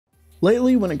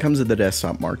Lately, when it comes to the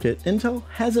desktop market, Intel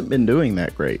hasn't been doing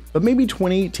that great, but maybe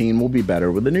 2018 will be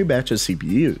better with a new batch of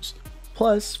CPUs.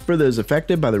 Plus, for those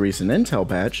affected by the recent Intel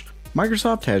patch,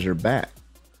 Microsoft has your back.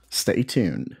 Stay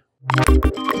tuned.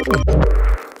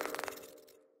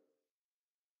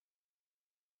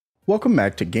 Welcome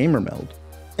back to GamerMeld.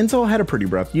 Intel had a pretty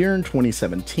rough year in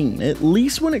 2017, at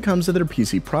least when it comes to their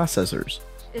PC processors.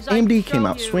 AMD came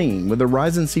out swinging with the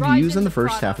Ryzen CPUs in the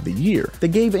first half of the year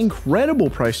that gave incredible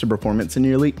price to performance in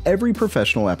nearly every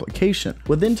professional application,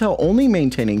 with Intel only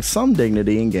maintaining some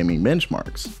dignity in gaming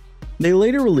benchmarks. They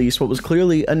later released what was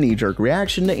clearly a knee-jerk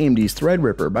reaction to AMD's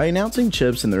Threadripper by announcing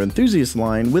chips in their Enthusiast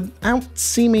line without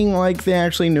seeming like they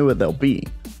actually knew what they'll be.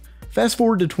 Fast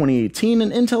forward to 2018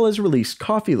 and Intel has released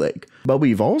Coffee Lake, but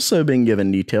we've also been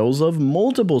given details of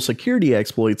multiple security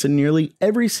exploits in nearly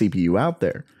every CPU out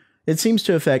there. It seems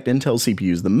to affect Intel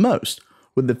CPUs the most,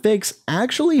 with the fix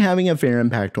actually having a fair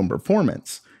impact on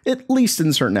performance, at least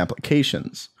in certain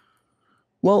applications.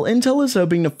 Well, Intel is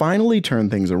hoping to finally turn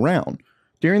things around.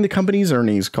 During the company's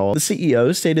earnings call, the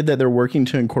CEO stated that they're working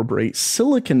to incorporate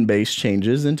silicon-based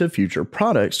changes into future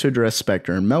products to address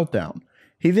Spectre and Meltdown.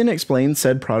 He then explained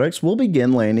said products will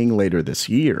begin landing later this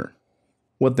year.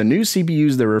 What the new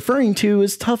CPUs they're referring to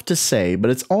is tough to say, but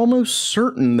it's almost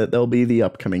certain that they'll be the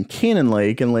upcoming Cannon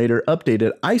Lake and later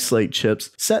updated Ice Lake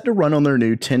chips set to run on their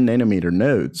new 10nm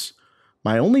nodes.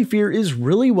 My only fear is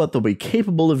really what they'll be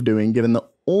capable of doing, given the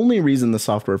only reason the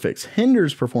software fix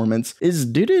hinders performance is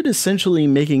due to it essentially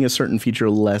making a certain feature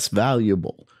less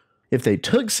valuable. If they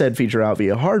took said feature out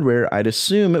via hardware, I'd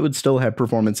assume it would still have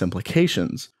performance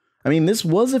implications. I mean, this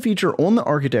was a feature on the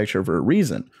architecture for a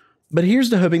reason. But here's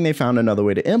to hoping they found another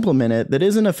way to implement it that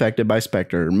isn't affected by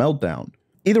Spectre or Meltdown.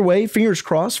 Either way, fingers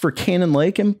crossed for Cannon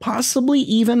Lake and possibly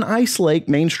even Ice Lake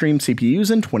mainstream CPUs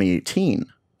in 2018.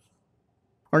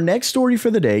 Our next story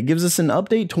for the day gives us an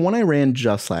update to one I ran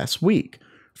just last week.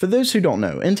 For those who don't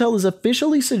know, Intel has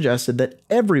officially suggested that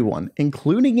everyone,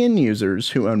 including end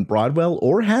users who own Broadwell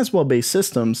or Haswell-based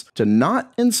systems, to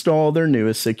not install their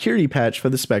newest security patch for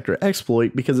the Spectre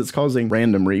exploit because it's causing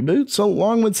random reboots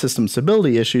along with system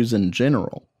stability issues in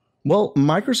general. Well,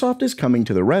 Microsoft is coming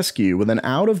to the rescue with an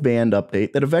out-of-band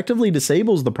update that effectively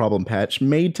disables the problem patch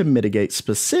made to mitigate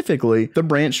specifically the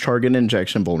branch target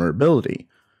injection vulnerability.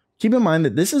 Keep in mind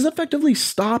that this is effectively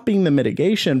stopping the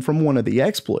mitigation from one of the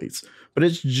exploits, but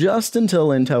it's just until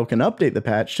Intel can update the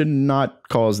patch to not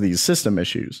cause these system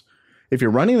issues. If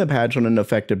you're running the patch on an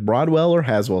affected Broadwell or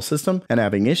Haswell system and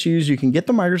having issues, you can get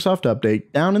the Microsoft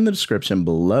update down in the description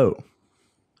below.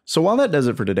 So while that does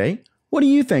it for today, what do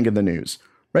you think of the news?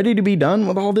 Ready to be done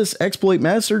with all this exploit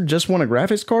mess or just want a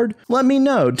graphics card? Let me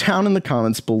know down in the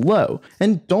comments below.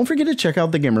 And don't forget to check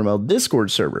out the GamerMeld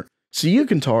Discord server so you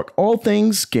can talk all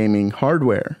things gaming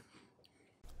hardware.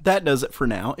 That does it for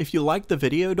now. If you liked the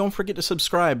video, don't forget to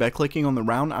subscribe by clicking on the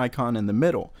round icon in the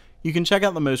middle. You can check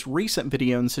out the most recent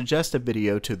video and suggest a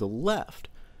video to the left.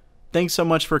 Thanks so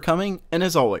much for coming, and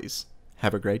as always,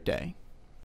 have a great day.